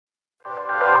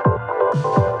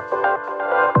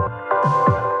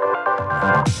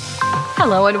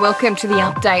Hello and welcome to The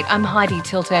Update. I'm Heidi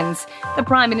Tiltons. The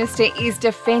Prime Minister is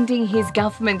defending his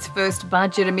government's first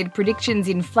budget amid predictions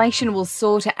inflation will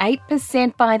soar to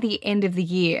 8% by the end of the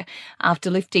year. After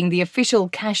lifting the official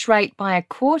cash rate by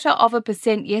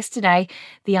 0.25% yesterday,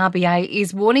 the RBA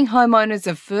is warning homeowners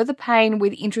of further pain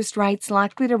with interest rates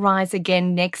likely to rise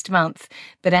again next month.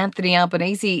 But Anthony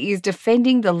Albanese is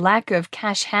defending the lack of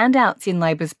cash handouts in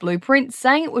Labor's blueprint,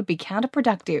 saying it would be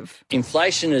counterproductive.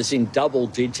 Inflation is in double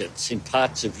digits in parts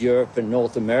of Europe and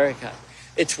North America.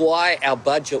 It's why our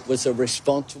budget was a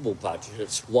responsible budget.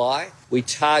 It's why we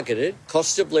targeted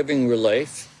cost of living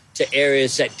relief to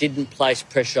areas that didn't place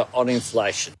pressure on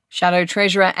inflation. Shadow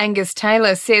Treasurer Angus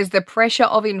Taylor says the pressure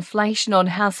of inflation on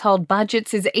household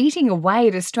budgets is eating away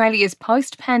at Australia's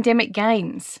post-pandemic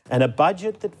gains. And a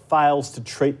budget that fails to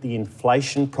treat the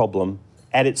inflation problem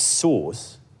at its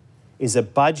source is a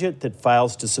budget that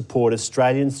fails to support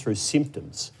Australians through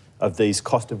symptoms of these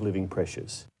cost of living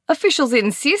pressures. Officials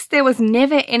insist there was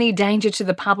never any danger to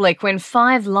the public when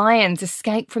 5 lions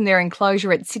escaped from their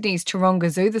enclosure at Sydney's Taronga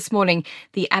Zoo this morning.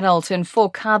 The adult and 4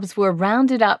 cubs were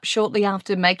rounded up shortly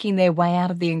after making their way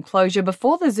out of the enclosure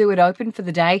before the zoo had opened for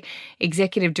the day.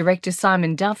 Executive Director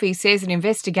Simon Duffy says an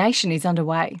investigation is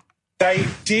underway. They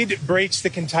did breach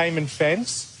the containment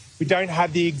fence. We don't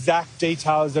have the exact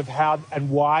details of how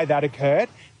and why that occurred.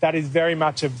 That is very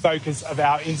much a focus of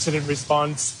our incident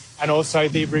response and also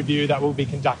the review that will be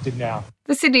conducted now.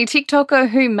 The Sydney TikToker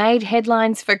who made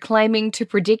headlines for claiming to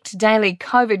predict daily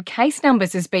COVID case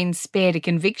numbers has been spared a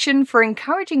conviction for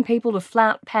encouraging people to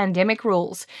flout pandemic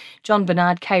rules. John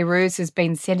Bernard K. Roos has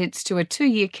been sentenced to a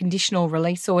 2-year conditional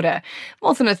release order.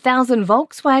 More than 1,000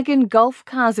 Volkswagen Golf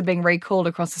cars are being recalled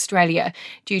across Australia.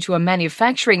 Due to a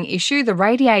manufacturing issue, the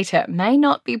radiator may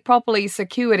not be properly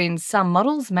secured in some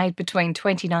models made between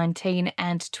 2019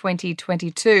 and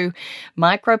 2022.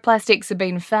 Microplastics have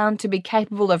been found to be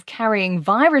capable of carrying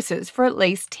viruses for at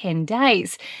least 10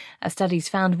 days. A study's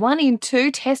found 1 in 2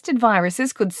 tested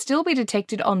viruses could still be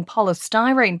detected on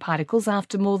polystyrene particles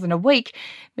after more than a week,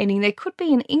 meaning there could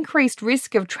be an increased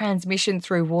risk of transmission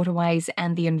through waterways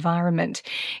and the environment.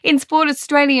 In sport,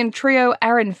 Australian trio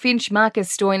Aaron Finch,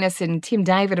 Marcus Stoinis and Tim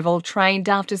David have all trained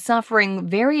after suffering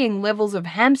varying levels of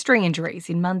hamstring injuries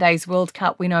in Monday's World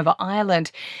Cup win over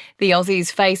Ireland. The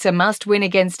Aussies face a must-win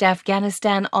against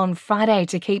Afghanistan on Friday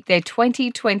to keep their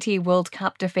 2020 World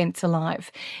Cup defence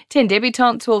alive. 10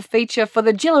 debutantes will feature for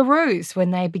the Gillaroos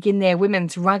when they begin their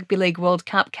Women's Rugby League World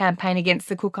Cup campaign against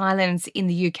the Cook Islands in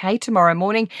the UK tomorrow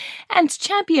morning, and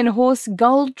champion horse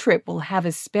Gold Trip will have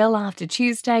a spell after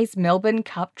Tuesday's Melbourne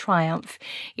Cup triumph.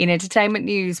 In entertainment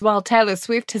news, while Taylor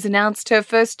Swift has announced her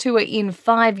first tour in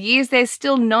 5 years, there's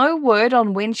still no word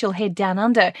on when she'll head down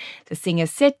under. The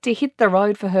singer's set to hit the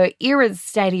road for her Eras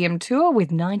Stadium tour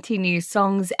with 90 new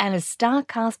songs and a star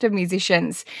cast of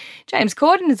musicians. James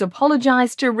Corden has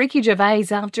apologised to Ricky Gervais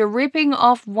after ripping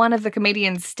off one of the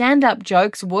comedian's stand-up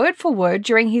jokes word for word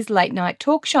during his late-night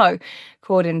talk show.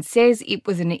 Corden says it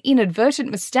was an inadvertent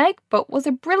mistake, but was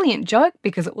a brilliant joke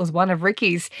because it was one of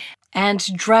Ricky's. And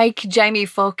Drake, Jamie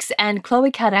Foxx and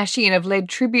Khloe Kardashian have led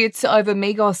tributes over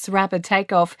Migos rapper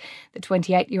Takeoff. The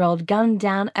 28-year-old gunned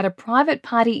down at a private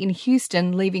party in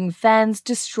Houston, leaving fans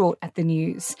distraught at the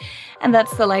news. And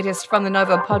that's the latest from the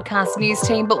Nova Podcast news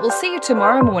team, but we'll see you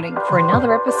tomorrow morning for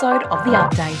another episode of The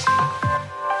Update.